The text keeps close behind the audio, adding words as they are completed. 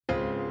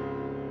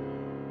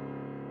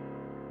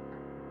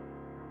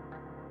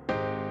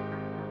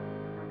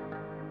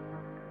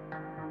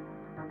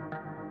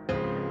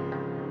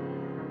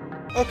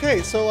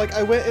Okay, so like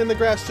I went in the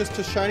grass just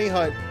to shiny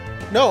hunt.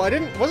 No, I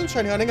wasn't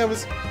shiny hunting. I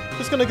was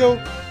just gonna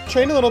go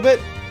train a little bit,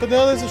 but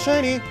now there's a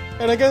shiny,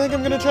 and I think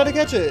I'm gonna try to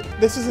catch it.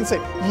 This is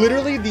insane.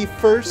 Literally the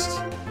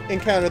first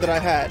encounter that I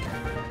had.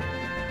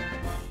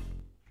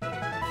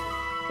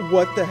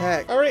 What the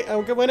heck? All right, I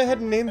went ahead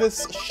and named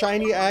this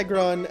shiny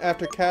Aggron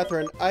after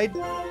Catherine. I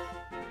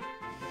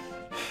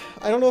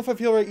don't know if I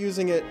feel right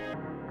using it.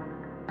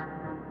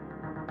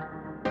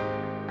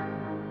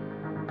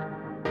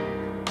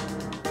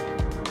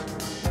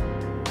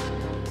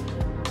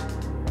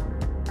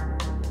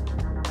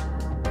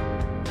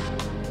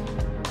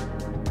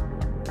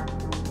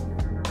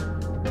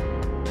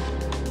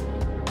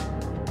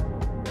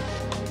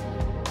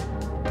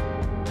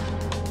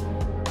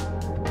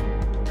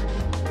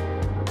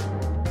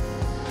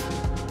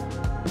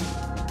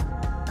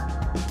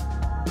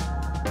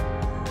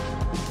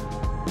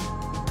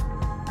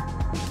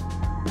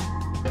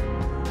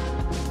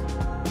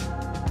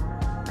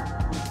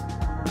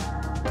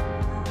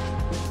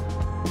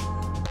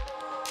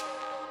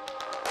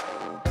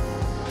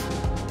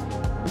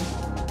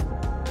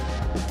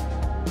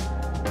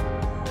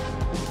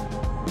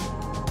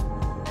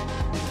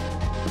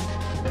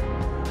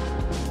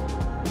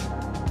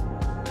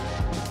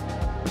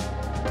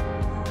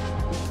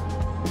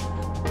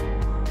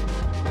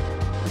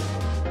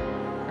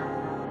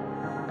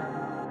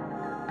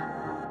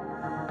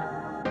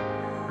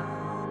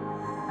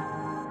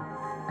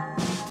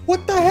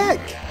 What the heck?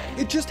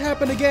 It just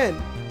happened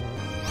again.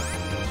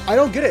 I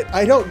don't get it.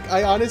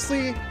 I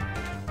honestly,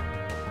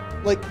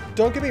 like,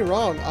 don't get me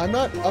wrong. I'm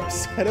not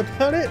upset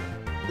about it.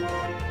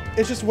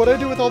 It's just what I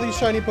do with all these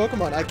shiny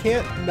Pokemon. I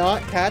can't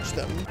not catch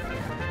them.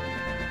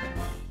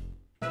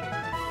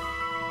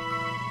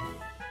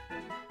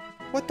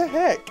 What the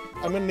heck?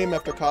 I'm gonna name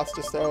after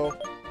Costas though.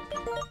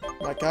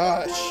 My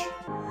gosh.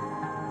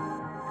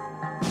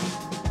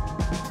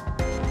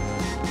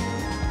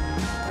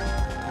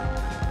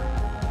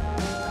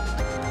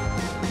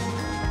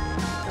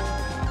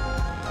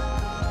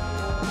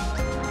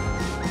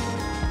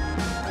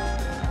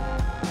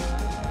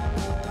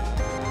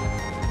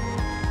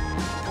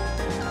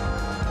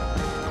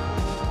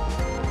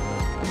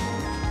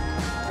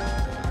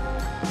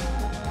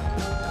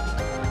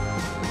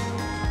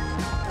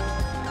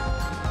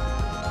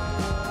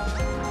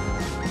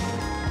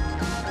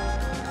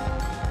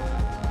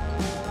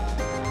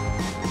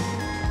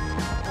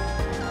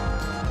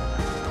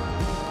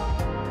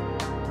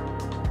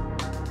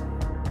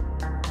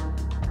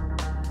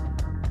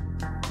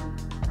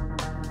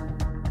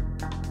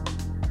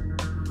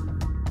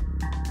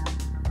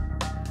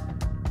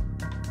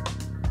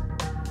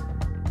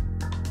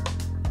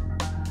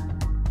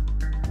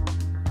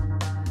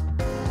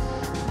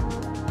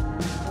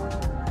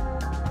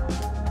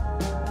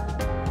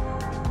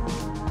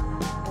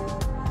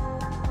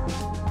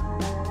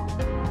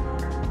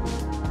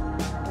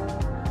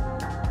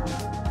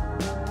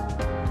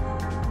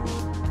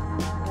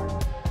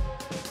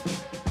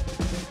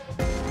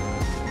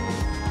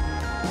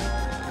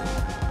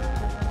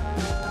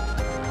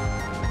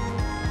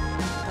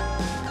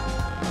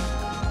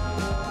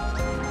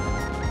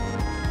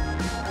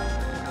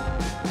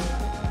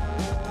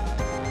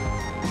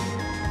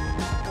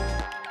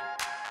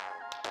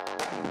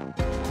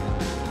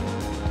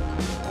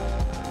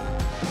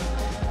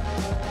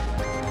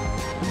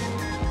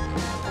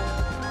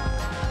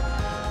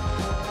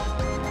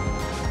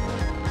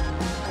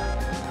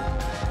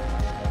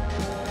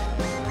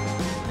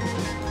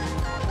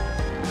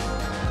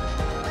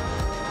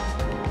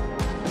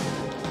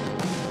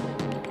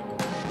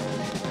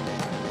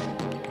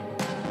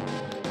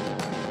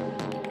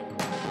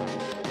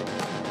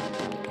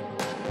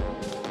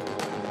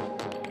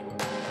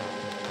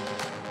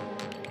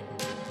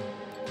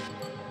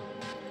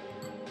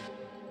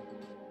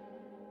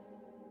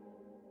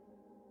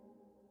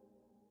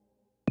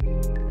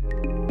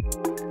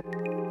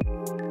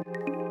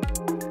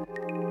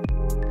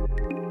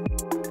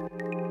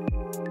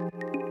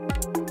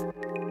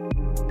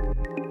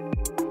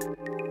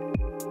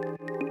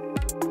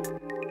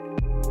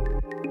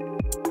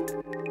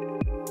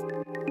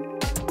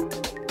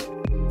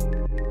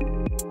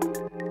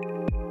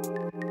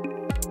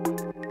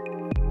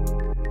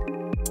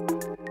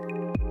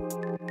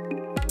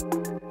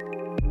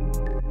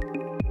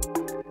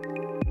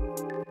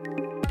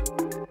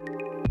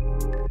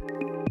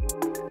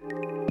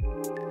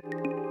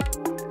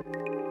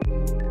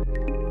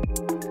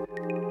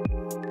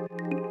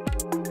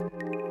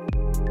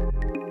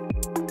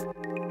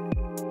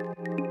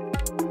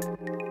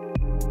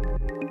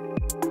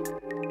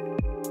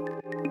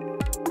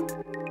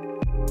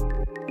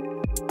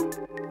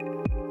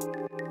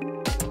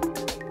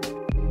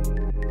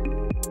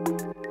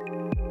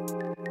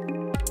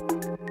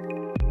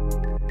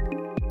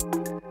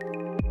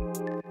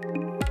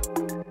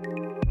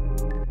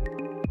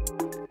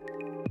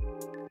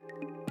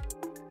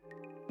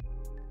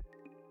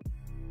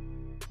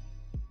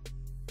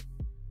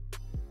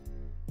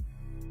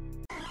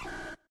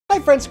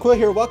 friends, Quill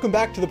here. Welcome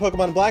back to the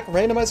Pokemon Black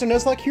Randomizer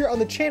Nuzlocke here on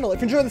the channel.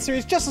 If you're enjoying the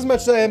series just as much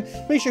as I am,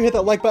 make sure you hit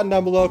that like button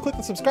down below, click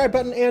the subscribe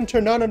button, and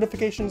turn on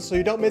notifications so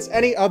you don't miss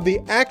any of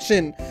the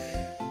action.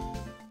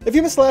 If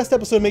you missed the last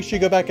episode, make sure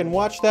you go back and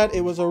watch that.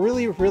 It was a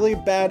really, really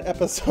bad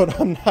episode,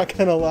 I'm not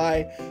gonna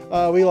lie.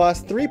 We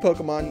lost 3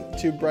 Pokemon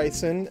to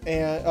Bryson,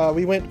 and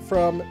we went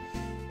from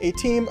a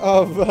team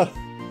of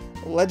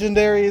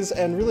legendaries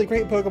and really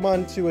great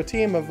Pokemon to a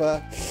team of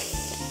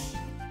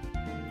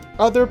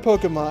other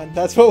Pokemon.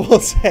 That's what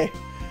we'll say.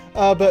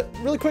 But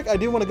really quick, I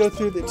do want to go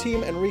through the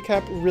team and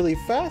recap really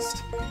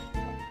fast.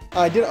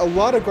 I did a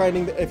lot of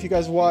grinding if you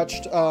guys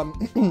watched,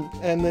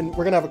 and then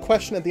we're gonna have a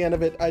question at the end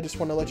of it. I just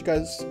want to let you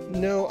guys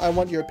know I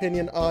want your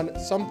opinion on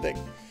something.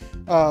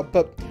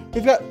 But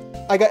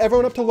I got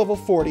everyone up to level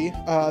 40.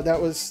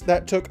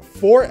 That took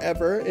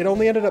forever. It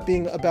only ended up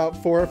being about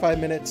 4 or 5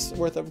 minutes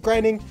worth of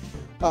grinding.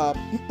 But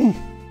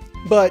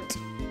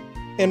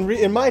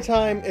in my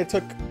time, it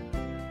took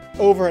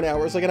over an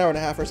hour. It's like an hour and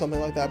a half or something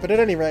like that. But at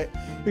any rate,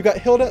 we've got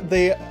Hilda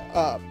the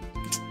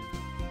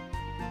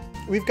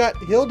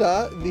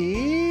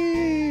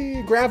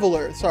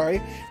Graveler,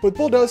 sorry, with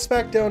Bulldoze,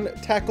 Smackdown,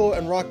 Tackle,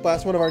 and Rock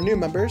Blast, one of our new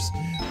members.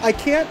 I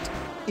can't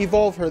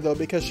evolve her though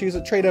because she's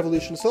a trade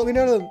evolution. So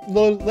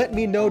let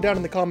me know down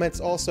in the comments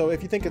also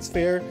if you think it's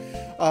fair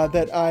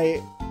that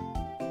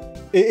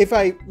if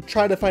I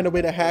try to find a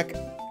way to hack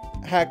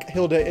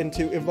Hilda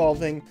into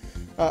evolving.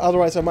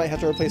 Otherwise, I might have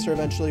to replace her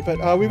eventually.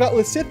 But we've got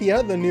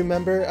Lysithea, the new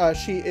member.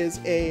 She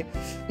is a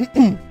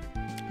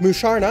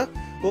Musharna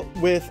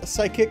with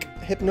Psychic,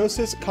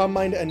 Hypnosis, Calm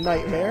Mind, and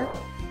Nightmare.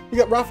 We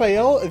got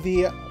Raphael, I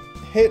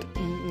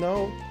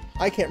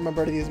can't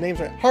remember these names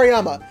right.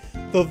 Hariyama.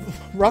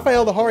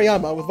 Raphael the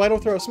Hariyama with Vital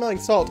Throw, Smelling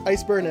Salt,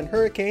 Ice Burn, and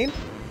Hurricane.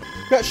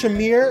 We got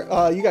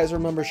Shamir. You guys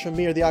remember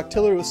Shamir, the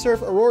Octillery with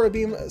Surf, Aurora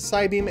Beam,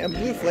 Psybeam, and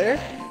Blue Flare.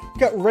 We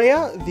got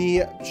Rhea,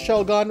 the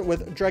Shelgon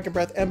with Dragon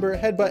Breath, Ember,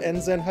 Headbutt,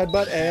 and Zen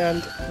Headbutt.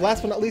 And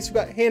last but not least, we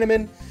got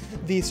Hanuman,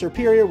 the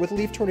Superior with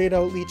Leaf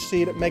Tornado, Leech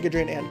Seed, Mega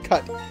Drain, and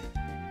Cut.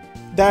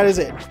 That is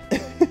it.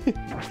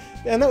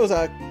 And that was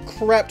a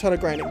crap ton of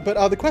grinding.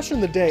 But the question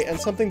of the day, and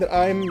something that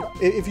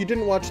if you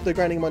didn't watch the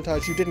grinding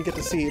montage, you didn't get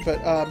to see,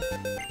 but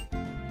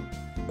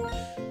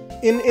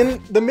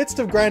in the midst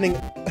of grinding,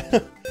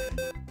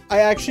 I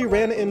actually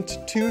ran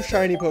into 2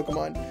 shiny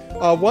Pokemon.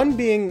 One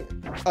being,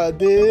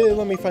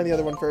 let me find the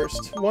other one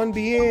first. One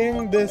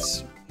being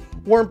this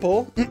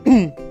Wurmple.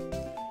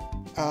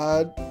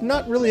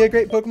 Not really a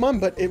great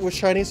Pokemon, but it was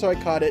shiny, so I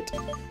caught it.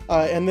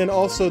 And then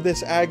also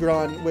this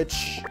Aggron,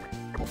 which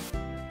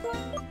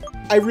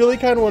I really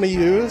kind of want to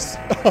use.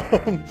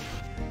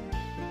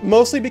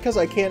 Mostly because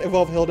I can't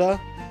evolve Hilda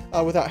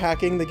without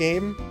hacking the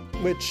game,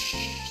 which,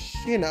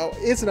 you know,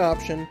 is an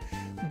option.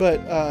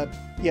 But,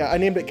 yeah, I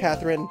named it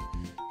Catherine,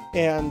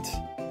 and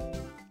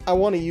I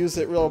want to use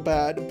it real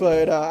bad,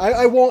 but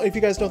I won't if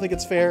you guys don't think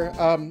it's fair.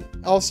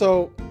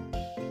 Also,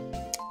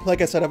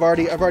 like I said, I've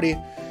already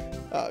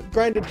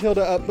grinded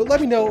Hilda up, but let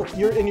me know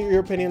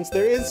your opinions.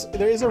 There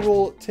is a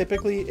rule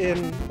typically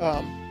in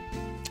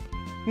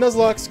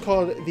Nuzlocke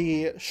called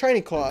the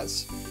Shiny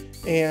Clause,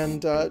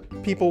 and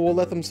people will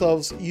let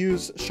themselves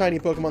use shiny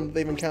Pokemon that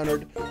they've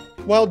encountered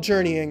while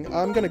journeying.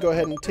 I'm gonna go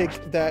ahead and take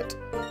that.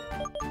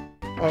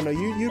 Oh no,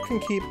 you can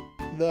keep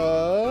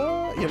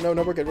the... Yeah, no,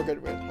 we're good. I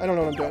don't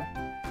know what I'm doing.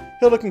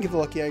 Hilda can keep the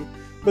Lucky Egg.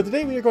 But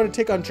today we are going to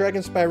take on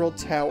Dragonspiral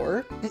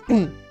Tower.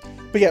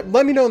 But yeah,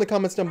 let me know in the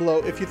comments down below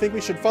if you think we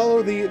should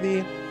follow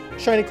the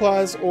Shiny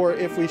Claws or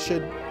if we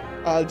should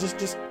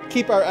just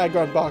keep our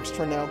Aggron boxed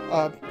for now.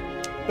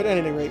 But at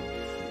any rate.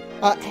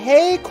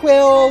 Hey,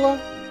 Quill!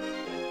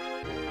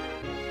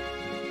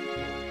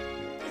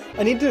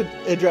 I need to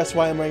address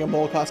why I'm wearing a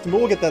mole costume, but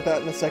we'll get that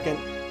in a second.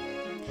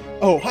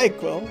 Oh, hi,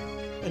 Quill.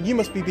 And you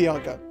must be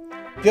Bianca.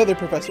 The other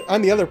professor.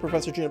 I'm the other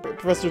Professor Juniper.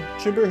 Professor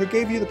Juniper, who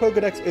gave you the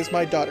Pokedex, is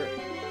my daughter.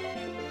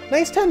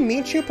 Nice to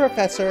meet you,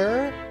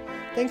 Professor.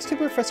 Thanks to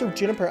Professor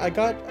Juniper, I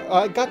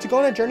got to go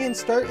on a journey and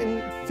start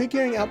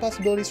figuring out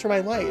possibilities for my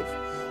life.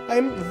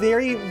 I'm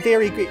very,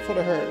 very grateful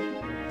to her.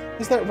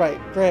 Is that right?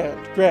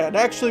 Grand.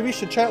 Actually, we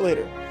should chat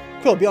later.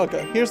 Cool,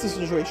 Bianca, here's the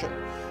situation.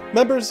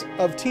 Members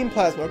of Team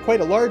Plasma,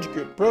 quite a large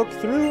group, broke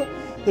through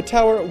the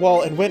tower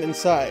wall and went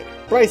inside.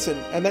 Bryson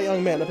and that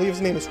young man, I believe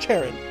his name is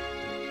Charon.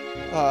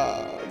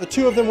 The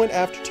 2 of them went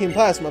after Team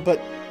Plasma, but...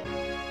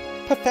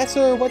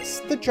 Professor, what's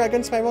the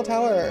Dragonspiral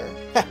Tower?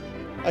 Ha!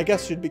 I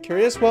guess you'd be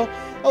curious. Well,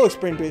 I'll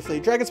explain briefly.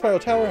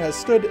 Dragonspiral Tower has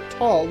stood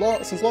tall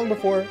since long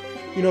before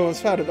it was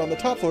founded. On the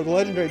top floor, the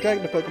legendary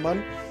Dragon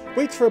Pokemon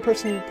waits for a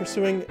person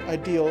pursuing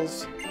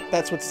ideals.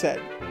 That's what's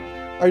said.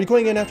 Are you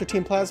going in after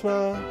Team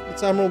Plasma?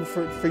 It's admirable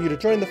for you to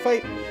join the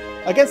fight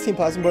against Team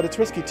Plasma, but it's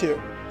risky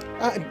too.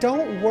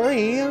 Don't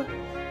worry.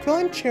 Quill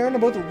and Charon are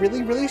both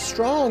really, really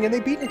strong, and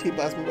they've beaten Team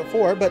Plasma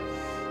before, but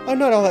I'm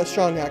not all that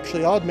strong,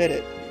 actually. I'll admit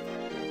it.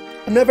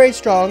 I'm not very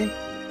strong,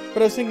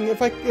 but I was thinking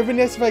it'd be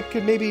nice if I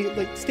could maybe,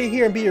 like, stay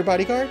here and be your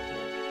bodyguard.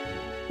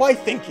 Why,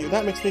 thank you.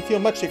 That makes me feel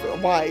much safer.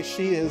 Why?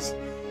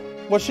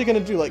 What's she gonna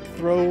do? Like,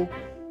 throw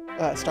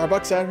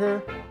Starbucks at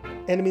her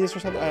enemies or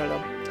something? I don't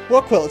know.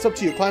 Well, Quill, it's up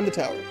to you. Climb the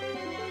tower.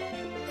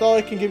 That's all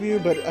I can give you,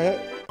 but an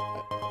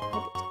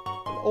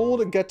old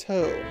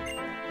gâteau.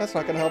 That's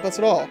not gonna help us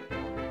at all.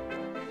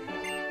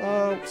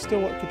 Still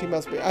what could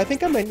must be. I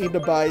think I might need to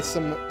buy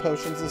some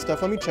potions and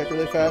stuff. Let me check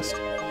really fast.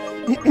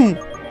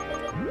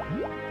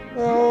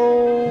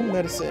 Oh,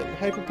 medicine.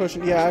 Hyper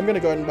potion. Yeah, I'm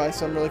gonna go ahead and buy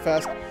some really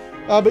fast.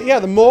 But yeah,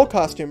 the mole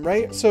costume,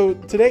 right? So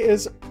today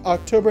is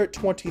October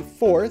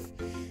 24th,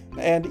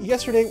 and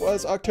yesterday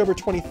was October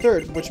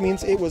 23rd, which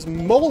means it was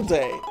Mole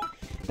Day.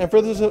 And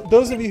for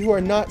those of you who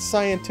are not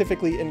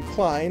scientifically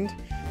inclined,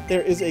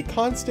 there is a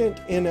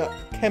constant in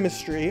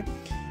chemistry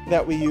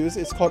that we use.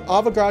 It's called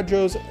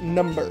Avogadro's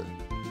number.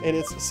 It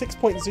is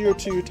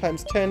 6.02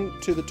 times 10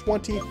 to the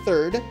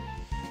 23rd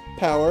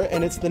power,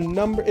 and it's the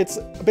number, it's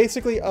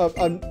basically a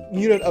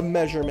unit of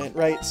measurement,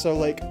 right? So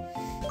like,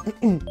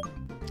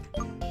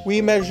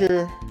 we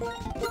measure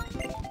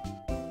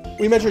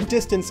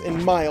distance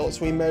in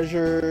miles, we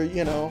measure,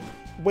 you know,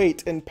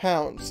 weight in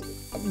pounds.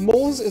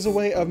 Moles is a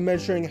way of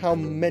measuring how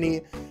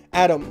many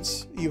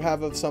atoms you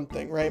have of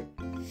something, right?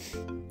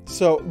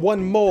 So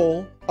 1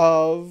 mole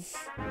of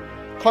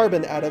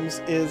carbon atoms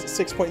is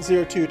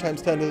 6.02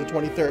 times 10 to the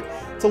 23rd.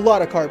 It's a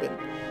lot of carbon.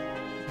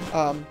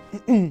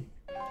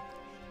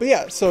 But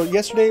yeah, so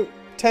yesterday,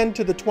 10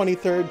 to the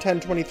 23rd,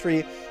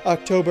 10/23,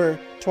 October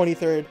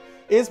 23rd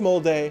is Mole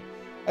Day.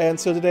 And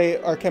so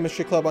today, our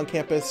chemistry club on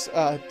campus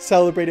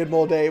celebrated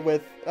Mole Day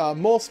with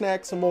mole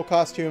snacks and mole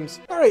costumes.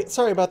 All right,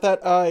 sorry about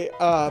that.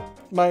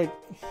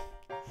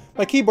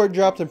 My keyboard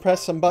dropped and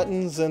pressed some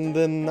buttons, and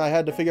then I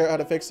had to figure out how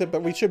to fix it,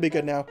 but we should be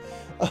good now.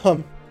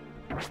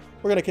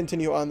 We're gonna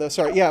continue on though.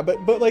 Sorry, yeah,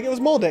 but like it was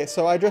Mole Day,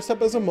 so I dressed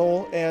up as a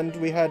mole, and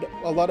we had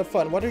a lot of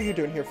fun. What are you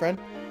doing here, friend?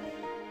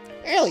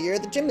 Earlier,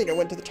 the gym leader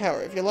went to the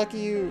tower. If you're lucky,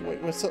 you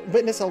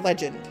witness a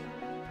legend.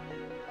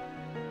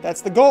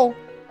 That's the goal.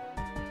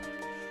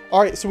 All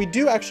right, so we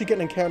do actually get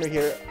an encounter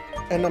here,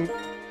 and I'm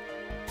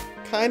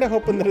kind of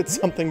hoping that it's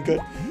something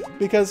good,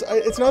 because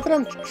it's not that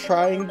I'm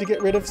trying to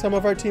get rid of some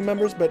of our team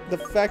members, but the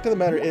fact of the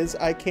matter is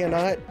I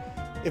cannot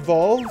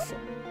evolve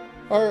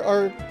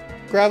our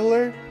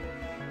Graveler,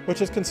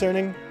 which is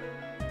concerning.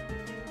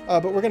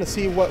 But we're going to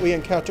see what we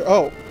encounter.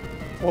 Oh,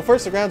 well,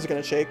 first the ground's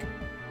going to shake.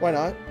 Why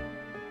not?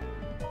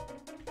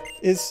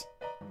 Is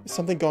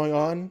something going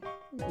on?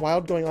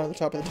 Wild going on at the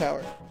top of the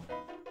tower.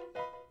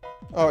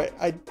 Alright,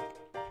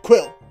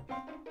 Quill!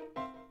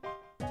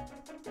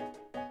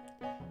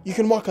 You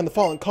can walk on the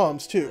fallen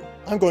columns, too.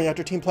 I'm going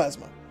after Team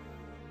Plasma.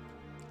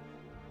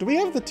 Do we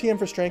have the TM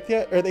for strength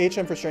yet? Or the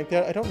HM for strength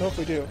yet? I don't know if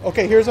we do.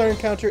 Okay, here's our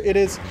encounter. It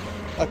is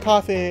a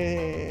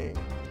coughing.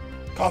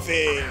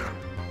 Coughing!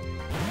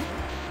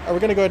 Are we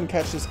gonna go ahead and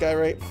catch this guy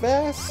right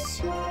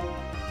fast?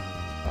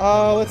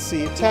 Let's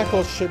see.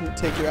 Tackle shouldn't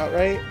take you out,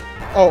 right?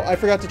 Oh, I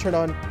forgot to turn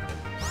on.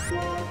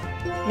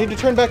 Need to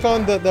turn back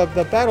on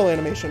the battle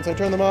animations. I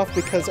turned them off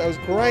because I was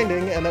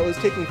grinding and that was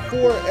taking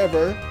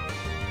forever.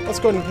 Let's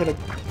go ahead and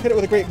hit it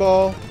with a great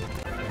ball.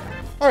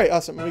 Alright,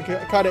 awesome. We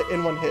caught it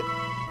in one hit.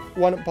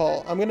 One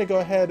ball. I'm gonna go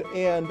ahead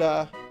and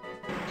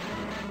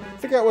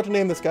figure out what to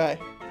name this guy.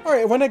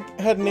 Alright, I went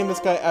ahead and named this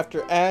guy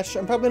after Ash.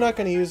 I'm probably not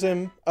gonna use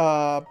him,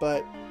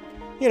 but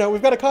you know,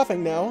 we've got a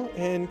coughing now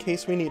in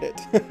case we need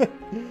it.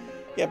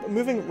 Yeah, but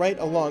moving right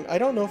along. I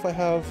don't know if I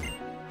have...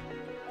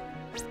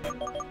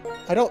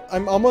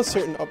 I'm almost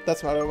certain... Oh,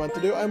 that's not what I want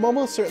to do. I'm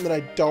almost certain that I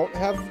don't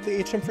have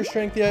the HM for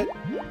strength yet.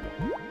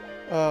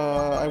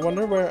 I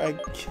wonder where I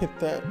get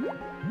that.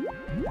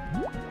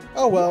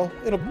 Oh, well,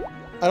 I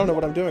don't know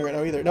what I'm doing right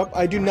now either. Nope,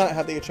 I do not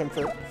have the HM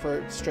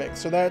for strength.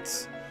 So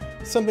that's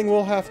something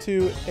we'll have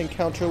to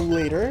encounter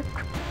later.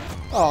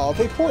 Oh,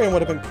 Vaporeon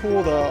would have been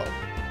cool, though.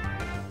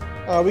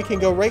 We can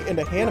go right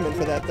into Hanneman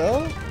for that,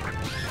 though.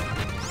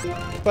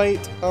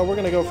 Bite. We're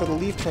going to go for the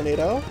Leaf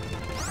Tornado.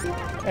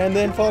 And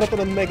then followed up with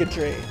a Mega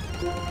Drain.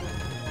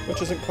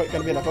 Which isn't quite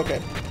going to be enough.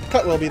 Okay.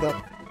 Cut will be, though.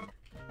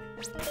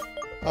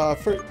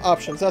 For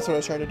options, that's what I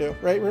was trying to do.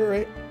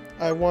 Right.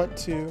 I want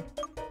to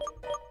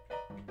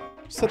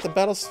set the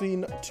Battle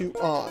Scene to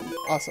on.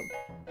 Awesome.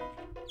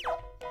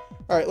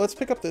 Alright, let's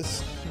pick up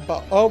this...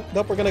 Oh,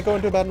 nope, we're going to go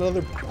into about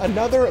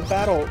another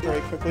battle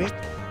very quickly.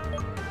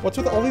 What's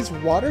with all these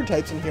water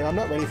types in here? I'm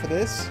not ready for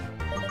this.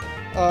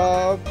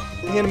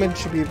 Hanneman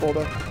should be able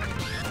to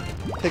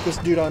take this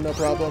dude on, no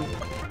problem.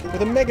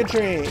 With a Mega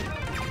Drain.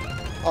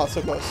 Oh,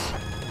 so close.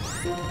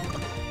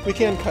 We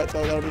can cut,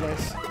 though. That'll be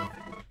nice.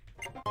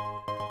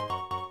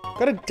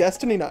 Got a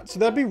Destiny Knot. So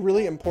that'd be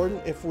really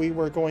important if we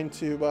were going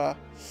to,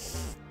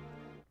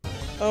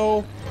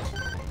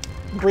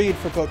 breed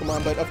for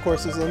Pokemon. But, of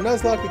course, this is a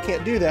Nuzlocke. We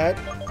can't do that.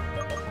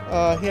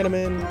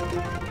 Hanneman...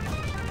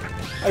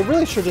 I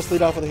really should just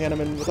lead off with a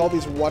Hanneman with all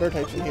these water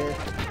types in here.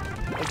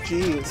 Like,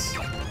 jeez.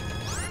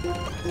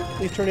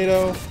 Leaf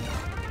Tornado.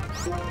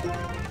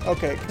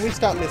 Okay, can we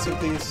stop missing,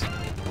 please?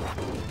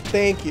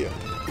 Thank you.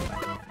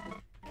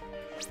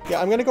 Yeah,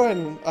 I'm gonna go ahead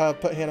and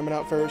put Hanneman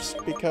out first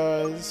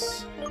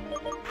because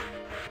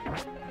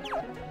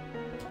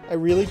I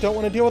really don't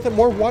want to deal with it.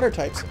 More water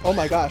types. Oh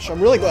my gosh, I'm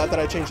really glad that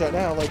I changed that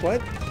now. Like,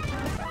 what?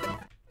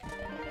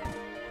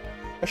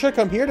 I should have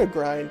come here to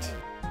grind,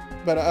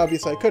 but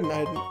obviously I couldn't.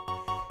 I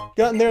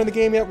gotten there in the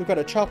game yet. We've got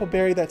a Chopple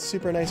Berry. That's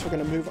super nice. We're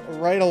going to move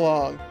right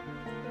along.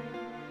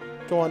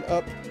 Go on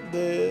up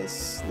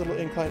this little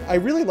incline. I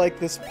really like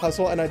this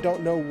puzzle, and I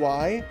don't know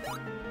why.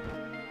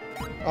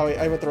 Oh, wait,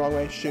 I went the wrong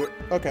way. Shoot.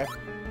 Okay.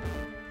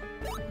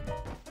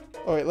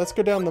 Oh, wait, let's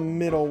go down the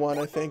middle one,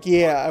 I think.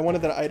 Yeah, I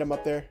wanted that item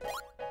up there.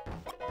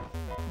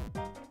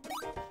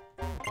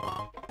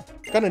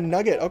 Got a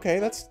nugget. Okay,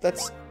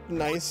 that's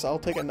nice. I'll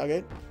take a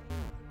nugget.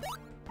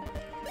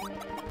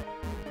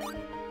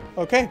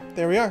 Okay,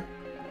 there we are.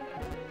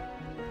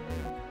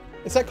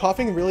 Is that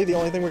coughing really the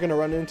only thing we're going to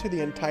run into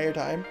the entire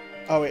time?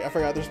 Oh wait, I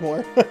forgot there's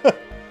more.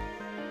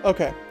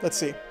 Okay, let's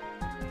see.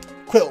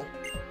 Quill,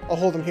 I'll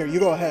hold him here. You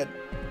go ahead.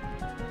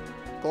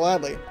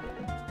 Gladly.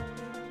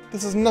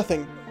 This is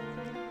nothing,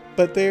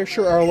 but there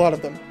sure are a lot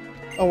of them.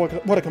 Oh,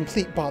 what a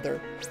complete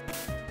bother.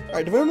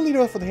 Alright, do we want to lead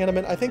off with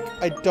Hanneman? I think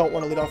I don't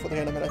want to lead off with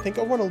Hanneman. I think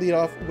I want to lead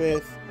off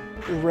with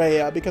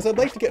Rhea, because I'd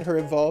like to get her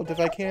involved if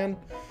I can.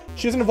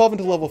 She doesn't evolve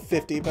until level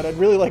 50, but I'd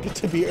really like it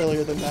to be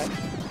earlier than that.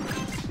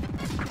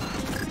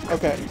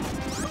 Okay.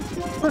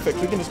 Perfect,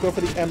 we can just go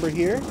for the Ember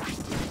here.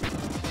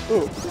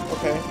 Ooh,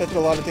 okay, that did a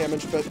lot of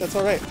damage, but that's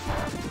alright.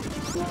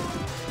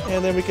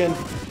 And then we can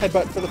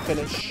headbutt for the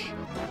finish.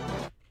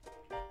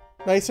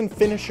 Nice and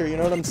finisher, you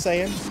know what I'm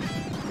saying?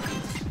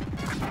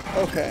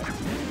 Okay.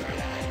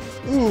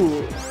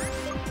 Ooh.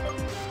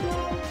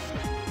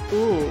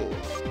 Ooh.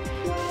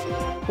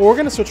 Well, we're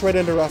going to switch right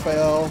into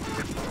Raphael.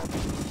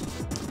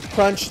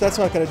 Crunch, that's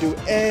not going to do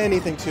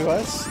anything to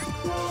us.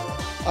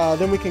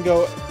 Then we can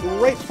go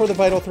right for the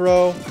Vital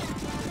Throw.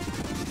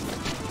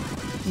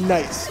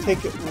 Nice.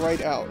 Take it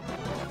right out.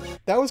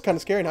 That was kind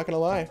of scary, not going to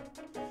lie.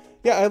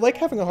 Yeah, I like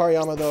having a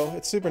Hariyama, though.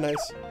 It's super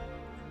nice.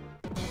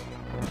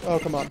 Oh,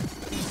 come on.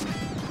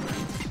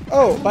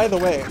 Oh, by the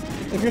way,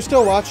 if you're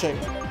still watching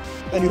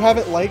and you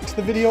haven't liked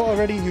the video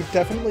already, you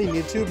definitely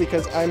need to,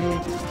 because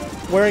I'm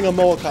wearing a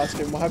mole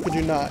costume. Well, how could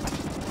you not?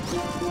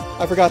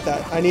 I forgot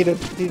that. I needed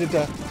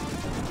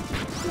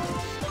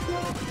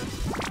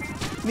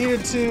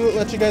to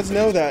let you guys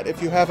know that.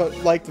 If you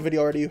haven't liked the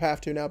video already, you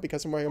have to now,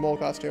 because I'm wearing a mole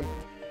costume.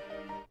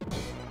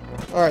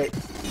 Alright.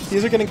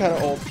 These are getting kind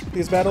of old.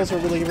 These battles are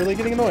really, really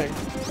getting annoying.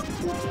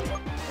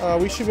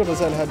 We should be able to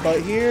Zen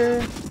Headbutt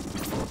here.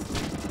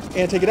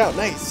 And take it out.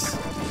 Nice.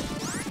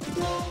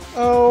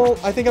 Oh,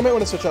 I think I might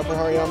want to switch up for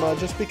Hariyama,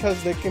 just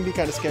because they can be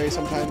kind of scary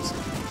sometimes.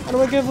 I don't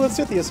want to give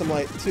Lithithia some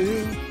light,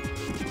 too.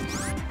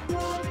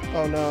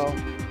 Oh, no.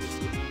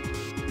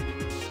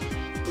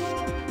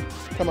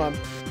 Come on.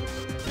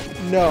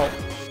 No.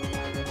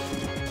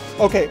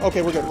 Okay,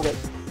 okay, we're good, we're good.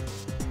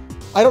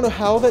 I don't know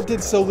how that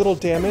did so little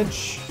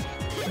damage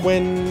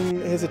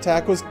when his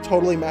attack was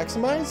totally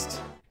maximized,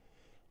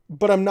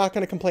 but I'm not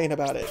going to complain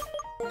about it.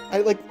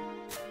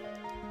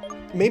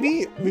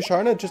 Maybe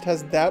Musharna just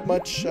has that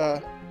much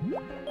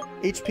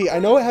HP. I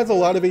know it has a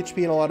lot of HP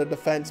and a lot of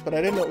defense, but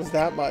I didn't know it was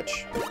that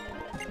much.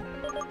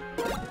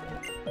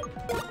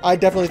 I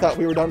definitely thought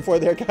we were done for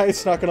there,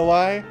 guys, not gonna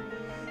lie.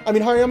 I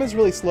mean, Hariyama's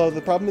really slow.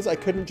 The problem is I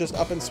couldn't just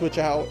up and switch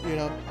out, you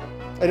know.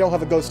 I don't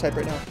have a ghost type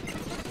right now.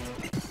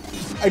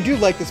 I do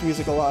like this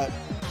music a lot.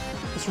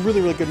 It's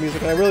really, really good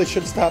music, and I really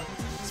should stop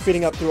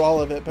speeding up through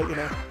all of it, but, you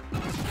know.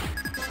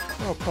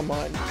 Oh, come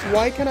on.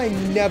 Why can I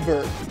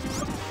never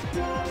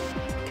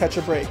catch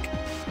a break?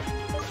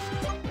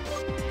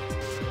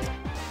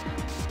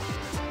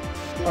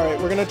 Alright,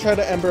 we're gonna try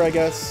to Ember, I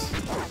guess.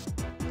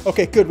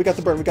 Okay, good. We got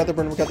the burn. We got the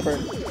burn. We got the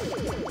burn.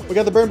 We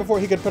got the burn before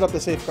he could put up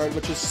the safeguard,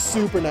 which is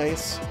super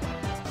nice.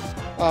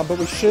 But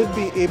we should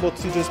be able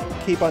to just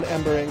keep on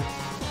Embering.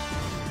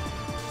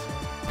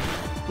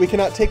 We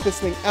cannot take this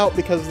thing out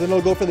because then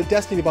it'll go for the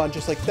Destiny Bond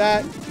just like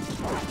that.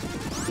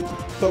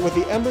 But with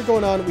the Ember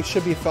going on, we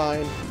should be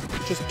fine.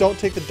 Just don't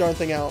take the darn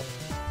thing out.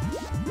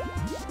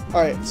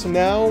 Alright, so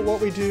now what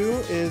we do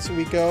is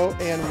we go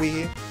and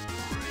we...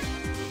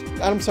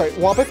 I'm sorry,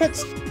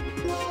 Wobbuffets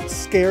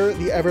scare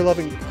the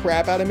ever-loving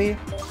crap out of me.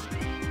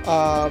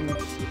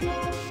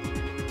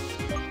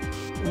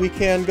 We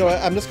can go...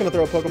 I'm just going to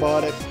throw a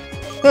Pokeball at it.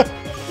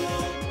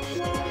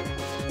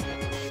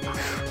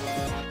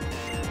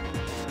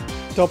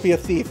 Don't be a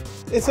thief.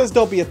 It says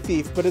don't be a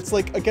thief, but it's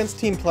like against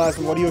Team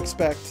Plasma. What do you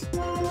expect?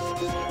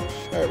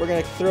 Alright, we're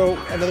going to throw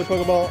another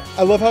Pokeball.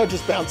 I love how it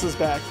just bounces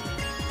back.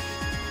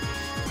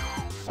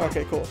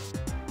 Okay, cool.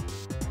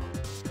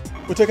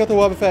 We took out the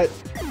Wobbuffet.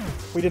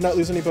 We did not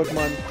lose any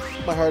Pokemon.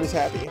 My heart is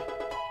happy.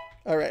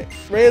 Alright.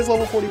 Rhea is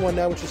level 41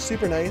 now, which is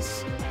super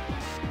nice.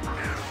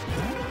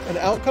 And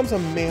out comes a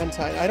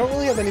Mantine. I don't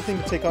really have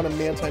anything to take on a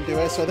Mantine, do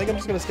I? So I think I'm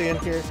just going to stay in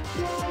here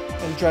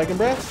and Dragon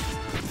Breath.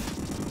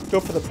 Go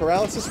for the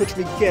Paralysis, which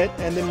we get,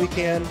 and then we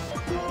can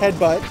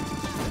Headbutt.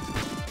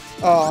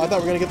 Oh, I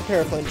thought we were going to get the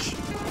Paraflinch.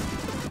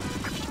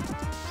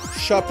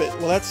 Shup it.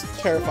 Well, that's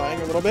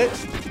terrifying a little bit.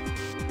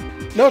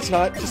 No, it's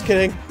not. Just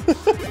kidding.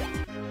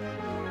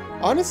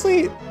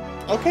 Honestly,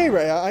 okay,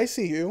 Rhea, I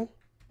see you.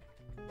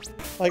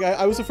 Like,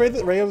 I was afraid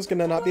that Rhea was going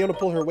to not be able to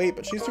pull her weight,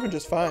 but she's doing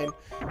just fine.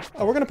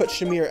 We're going to put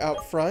Shamir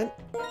out front.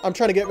 I'm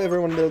trying to get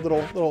everyone their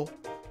little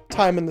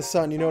time in the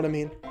sun, you know what I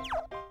mean?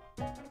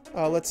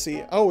 Let's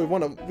see. Oh, we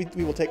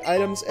will take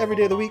items every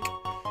day of the week.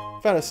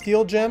 Found a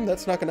steel gem.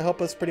 That's not going to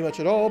help us pretty much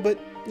at all, but,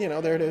 you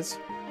know, there it is.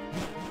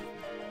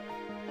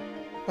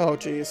 Oh,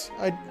 jeez.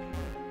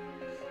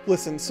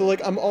 Listen, so,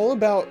 like, I'm all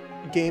about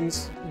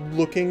games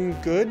looking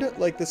good,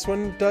 like this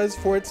one does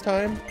for its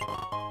time.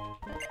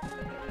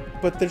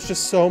 But there's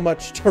just so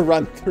much to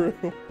run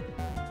through.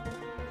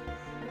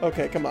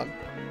 Okay, come on.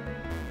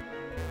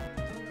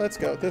 Let's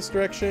go this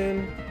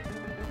direction.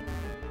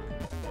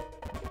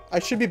 I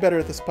should be better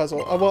at this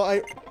puzzle. Oh,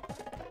 well,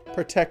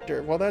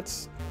 Protector. Well,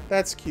 that's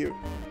cute.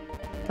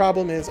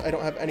 Problem is, I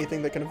don't have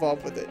anything that can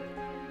evolve with it.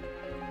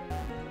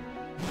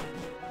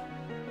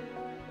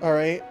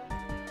 Alright.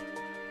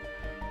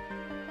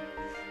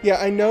 Yeah,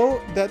 I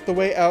know that the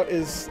way out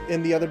is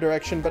in the other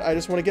direction, but I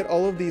just want to get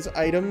all of these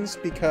items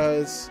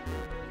because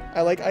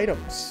I like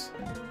items.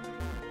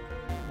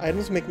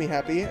 Items make me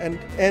happy,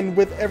 and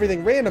with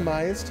everything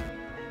randomized,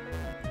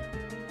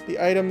 the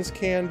items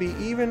can be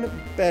even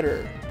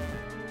better.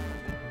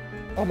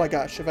 Oh my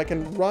gosh, if I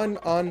can run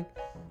on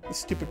the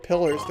stupid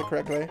pillars the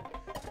correct way.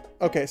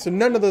 Okay, so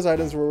none of those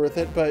items were worth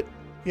it, but,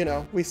 you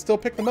know, we still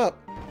pick them up.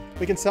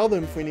 We can sell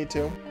them if we need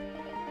to.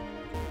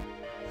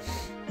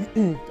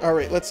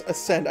 Alright, let's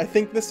ascend. I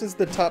think this is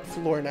the top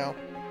floor now.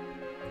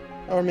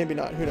 Or maybe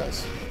not, who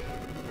knows.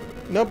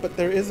 Nope, but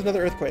there is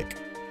another earthquake.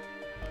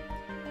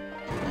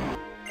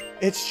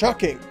 It's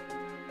shocking!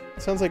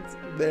 Sounds like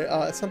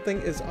there,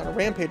 something is on a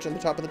rampage on the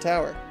top of the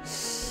tower.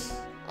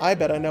 I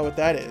bet I know what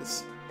that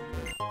is.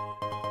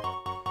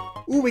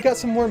 Ooh, we got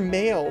some more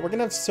mail. We're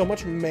gonna have so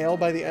much mail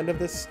by the end of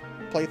this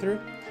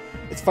playthrough.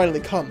 It's finally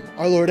come.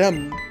 Our Lord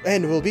N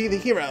will be the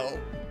hero.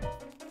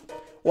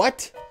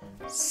 What?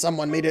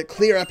 Someone made it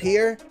clear up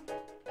here?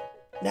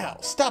 Now,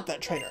 stop that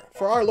trainer,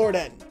 for our Lord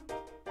N.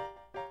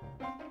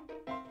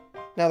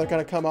 Now they're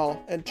gonna come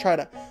all and try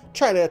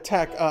to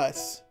attack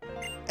us.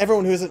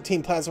 Everyone who isn't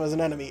Team Plasma is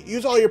an enemy.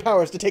 Use all your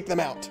powers to take them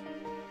out.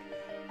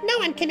 No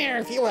one can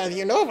if you are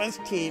the Unova's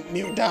Team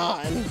New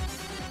Dawn.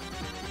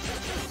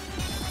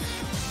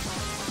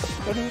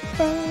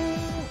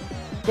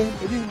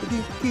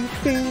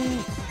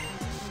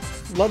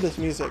 Love this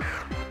music.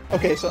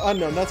 Okay, so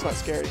unknown, that's not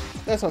scary.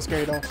 That's not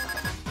scary at all.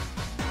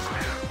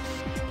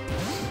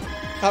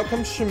 Out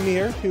comes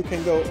Shamir, who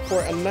can go for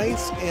a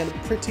nice and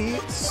pretty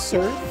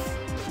surf.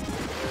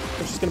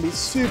 Which is going to be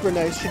super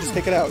nice. She just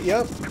take it out.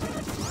 Yep.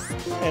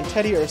 And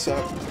Teddy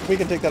Ursa. We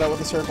can take that out with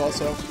the surf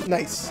also.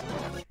 Nice.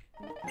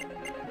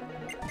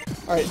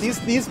 Alright,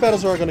 these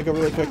battles are going to go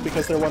really quick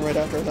because they're one right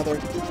after another.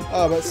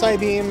 But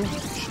Psybeam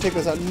should take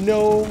this out.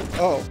 No.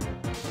 Oh.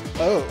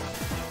 Oh.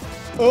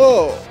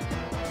 Oh.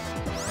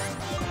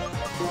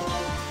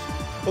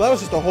 Well, that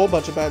was just a whole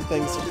bunch of bad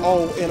things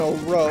all in a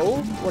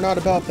row. We're not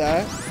about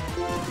that.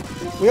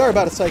 We are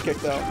about a psychic,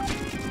 though.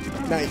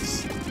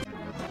 Nice.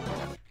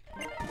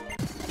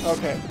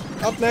 Okay.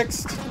 Up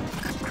next.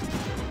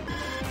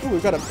 Ooh,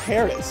 we've got a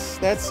Paris.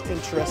 That's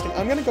interesting.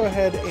 I'm going to go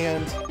ahead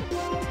and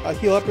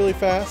heal up really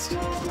fast.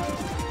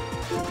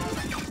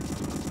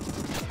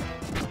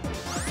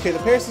 Okay, the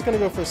Paris is going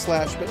to go for a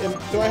slash, but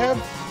do I have...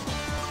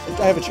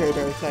 I have a Cherry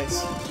Berry.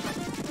 Nice.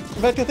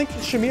 In fact, I think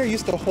Shamir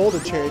used to hold a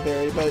Cherry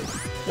Berry, but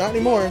not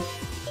anymore.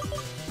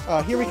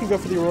 Here we can go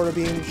for the Aurora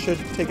Beam. Should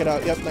take it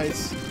out. Yep,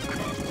 nice.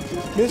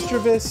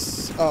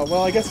 Mischievous. Oh,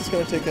 well, I guess it's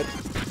going to take it.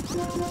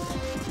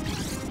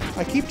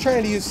 I keep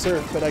trying to use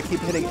Surf, but I keep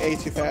hitting A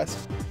too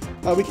fast.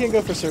 We can't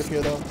go for Surf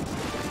here, though.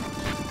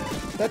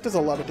 That does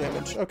a lot of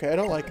damage. Okay, I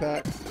don't like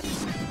that.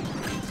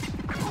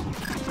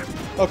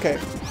 Okay,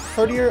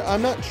 Herdier,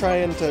 I'm not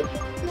trying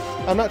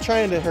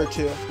to hurt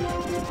you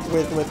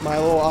with my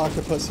little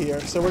octopus here.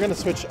 So we're going to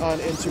switch on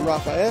into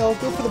Raphael,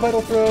 go for the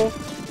Vital Throw,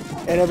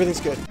 and everything's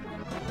good.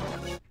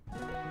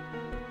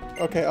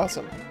 Okay,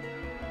 awesome.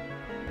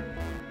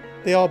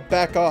 They all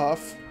back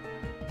off.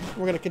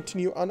 We're going to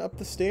continue on up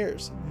the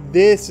stairs.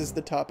 This is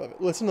the top of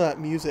it. Listen to that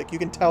music. You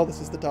can tell this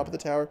is the top of the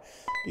tower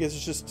because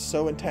it's just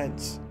so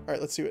intense. All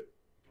right, let's do it.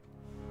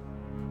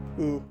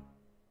 Ooh.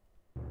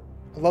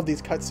 I love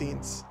these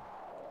cutscenes.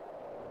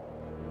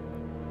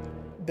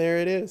 There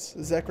it is,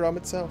 Zekrom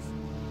itself.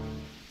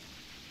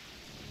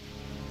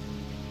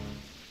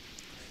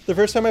 The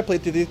first time I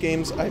played through these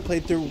games, I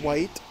played through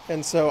White,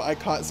 and so I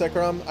caught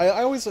Zekrom. I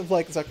always have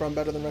liked Zekrom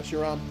better than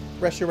Reshiram.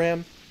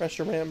 Reshiram.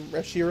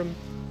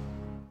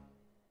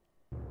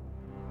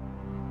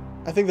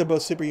 I think they're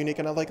both super unique,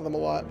 and I like them a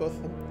lot, both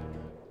of them.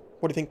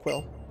 What do you think,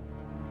 Quill?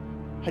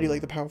 How do you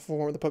like the powerful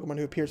form of the Pokemon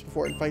who appears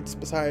before and fights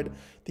beside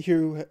the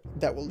hero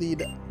that will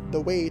lead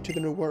the way to the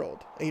new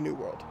world? A new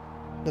world.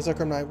 Now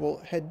Zekrom and I will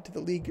head to the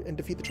league and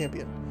defeat the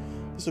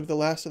champion. This will be the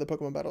last of the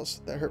Pokemon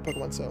battles that hurt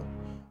Pokemon so.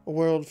 A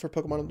world for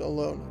Pokemon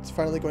alone. It's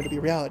finally going to be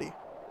reality.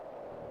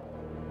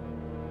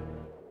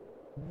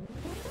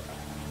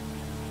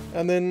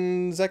 And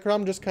then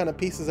Zekrom just kind of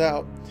pieces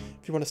out.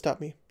 If you want to stop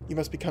me, you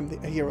must become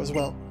a hero as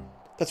well.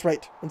 That's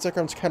right. When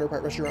Zekrom's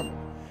counterpart, Reshiram,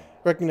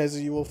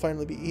 recognizes you will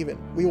finally be even.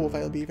 We will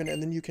finally be even,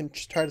 and then you can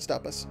just try to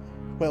stop us.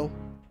 Well,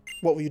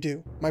 what will you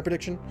do? My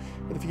prediction,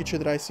 if the future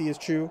that I see is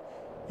true,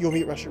 you'll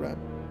meet Reshiram.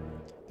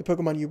 The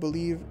Pokemon you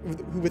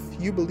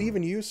believe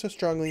in you so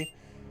strongly.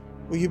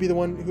 Will you be the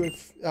one who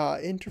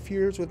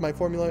interferes with my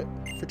formula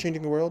for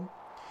changing the world?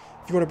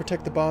 If you want to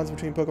protect the bonds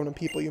between Pokemon and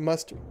people, you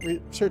must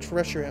search for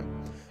Reshiram.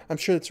 I'm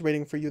sure it's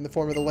waiting for you in the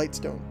form of the Light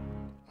Stone.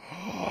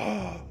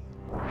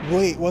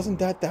 Wait, wasn't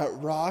that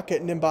rock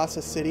at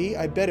Nimbasa City?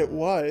 I bet it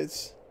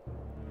was.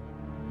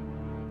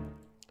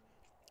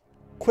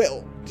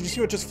 Quill, did you see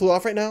what just flew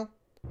off right now?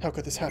 How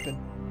could this happen?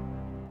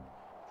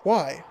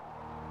 Why?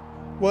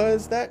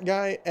 Was that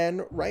guy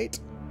N right?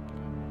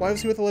 Why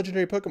was he with a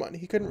legendary Pokemon?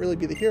 He couldn't really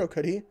be the hero,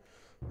 could he?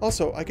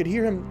 Also, I could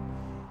hear him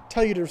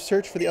tell you to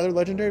search for the other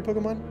legendary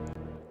Pokemon.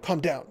 Calm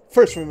down.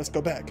 First, we must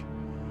go back.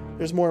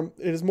 It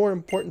is more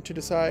important to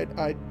decide.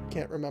 I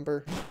can't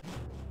remember.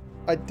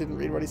 I didn't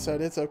read what he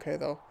said. It's okay,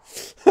 though.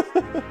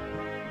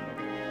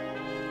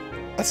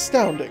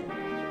 Astounding.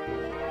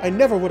 I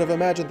never would have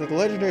imagined that the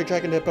legendary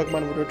Dragon-type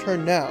Pokemon would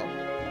return now.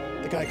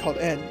 The guy called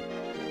N.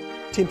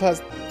 Team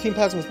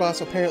Plasma's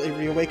boss apparently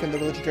reawakened the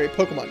legendary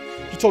Pokemon.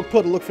 He told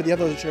Quill to look for the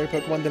other legendary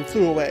Pokemon, then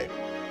flew away.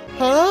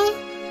 Huh?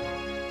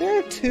 There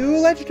are 2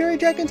 legendary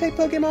Dragon-type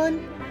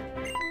Pokemon?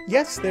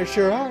 Yes, there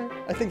sure are.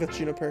 I think that's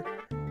Juniper.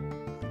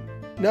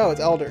 No,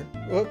 it's Alder.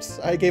 Whoops,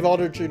 I gave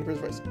Alder Juniper's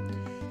voice.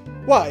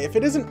 Why, if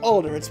it isn't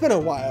Alder, it's been a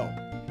while.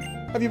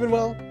 Have you been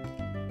well?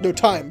 No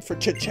time for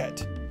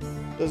chit-chat.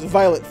 Those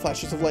violent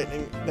flashes of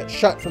lightning that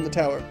shot from the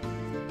tower.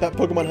 That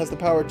Pokemon has the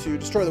power to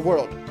destroy the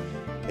world.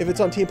 If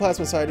it's on Team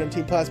Plasma's side and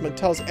Team Plasma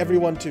tells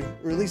everyone to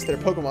release their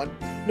Pokemon,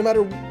 no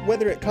matter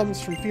whether it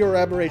comes from fear or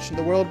aberration,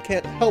 the world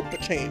can't help but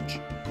change.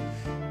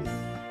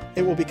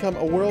 It will become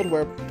a world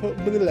where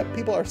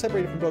people are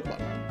separated from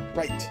Pokemon.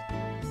 Right.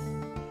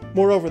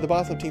 Moreover, the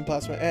boss of Team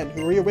Plasma, N,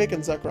 who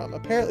reawakened Zekrom,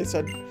 apparently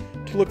went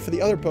to look for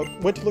the other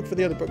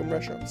Pokemon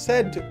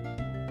Reshiram.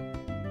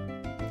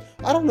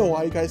 I don't know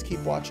why you guys keep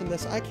watching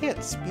this. I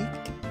can't speak.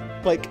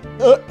 Like,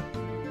 If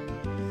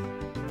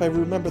I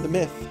remember the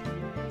myth,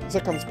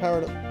 Zekrom's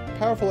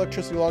powerful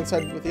electricity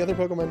alongside with the other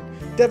Pokemon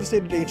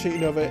devastated ancient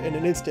Unova in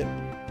an instant.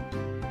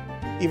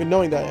 Even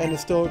knowing that, N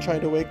is still trying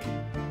to wake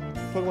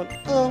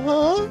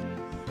Pokemon.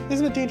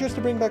 Isn't it dangerous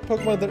to bring back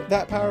Pokemon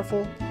that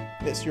powerful?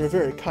 Miss, you're a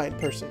very kind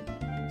person.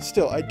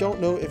 Still, I don't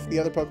know if the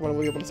other Pokemon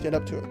will be able to stand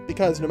up to it,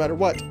 because no matter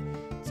what,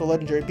 it's a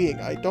legendary being.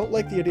 I don't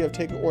like the idea of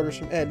taking orders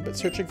from N, but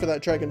searching for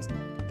that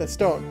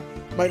stone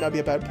might not be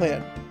a bad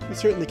plan. We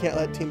certainly can't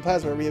let Team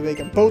Plasma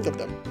reawaken both of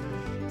them.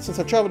 Since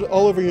I've traveled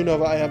all over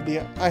Unova, I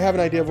have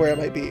an idea of where it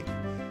might be.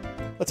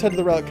 Let's head to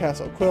the Relic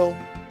Castle. Quill,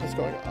 what's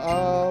going on?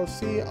 I'll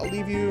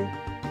leave you.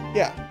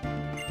 Yeah.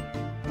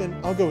 Then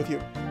I'll go with you.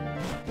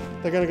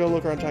 They're gonna go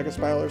look around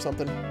Dragonspiral or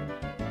something.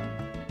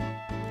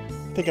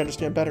 I think I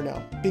understand better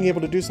now. Being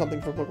able to do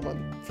something for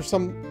Pokemon, for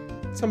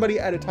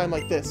somebody at a time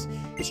like this,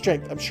 is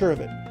strength, I'm sure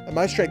of it. And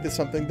my strength is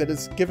something that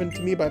is given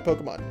to me by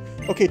Pokemon.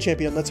 Okay,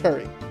 champion, let's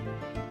hurry.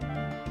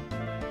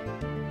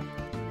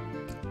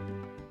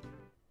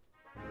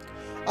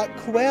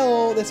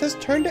 Quill, this has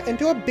turned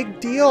into a big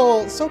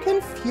deal. It's so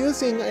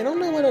confusing. I don't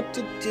know what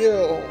to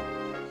do.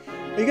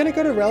 Are you gonna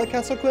go to Relic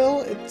Castle,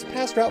 Quill? It's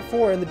past Route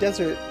 4 in the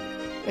desert.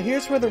 And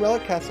here's where the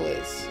Relic Castle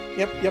is.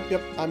 Yep.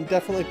 I'm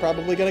definitely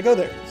probably gonna go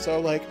there. So,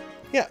 like,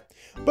 yeah.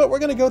 But we're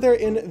gonna go there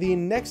in the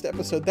next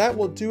episode. That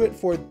will do it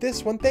for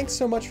this one. Thanks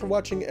so much for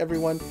watching,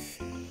 everyone.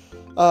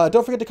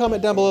 Don't forget to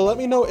comment down below. Let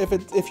me know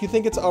if you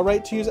think it's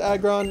alright to use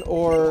Aggron,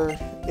 or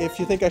if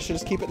you think I should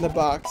just keep it in the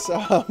box.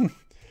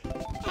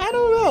 I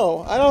don't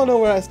know. I don't know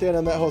where I stand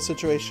on that whole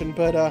situation.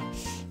 But,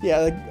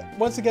 yeah,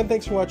 once again,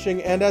 thanks for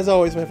watching. And as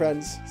always, my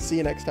friends, see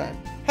you next time.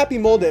 Happy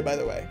Mole Day, by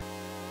the way.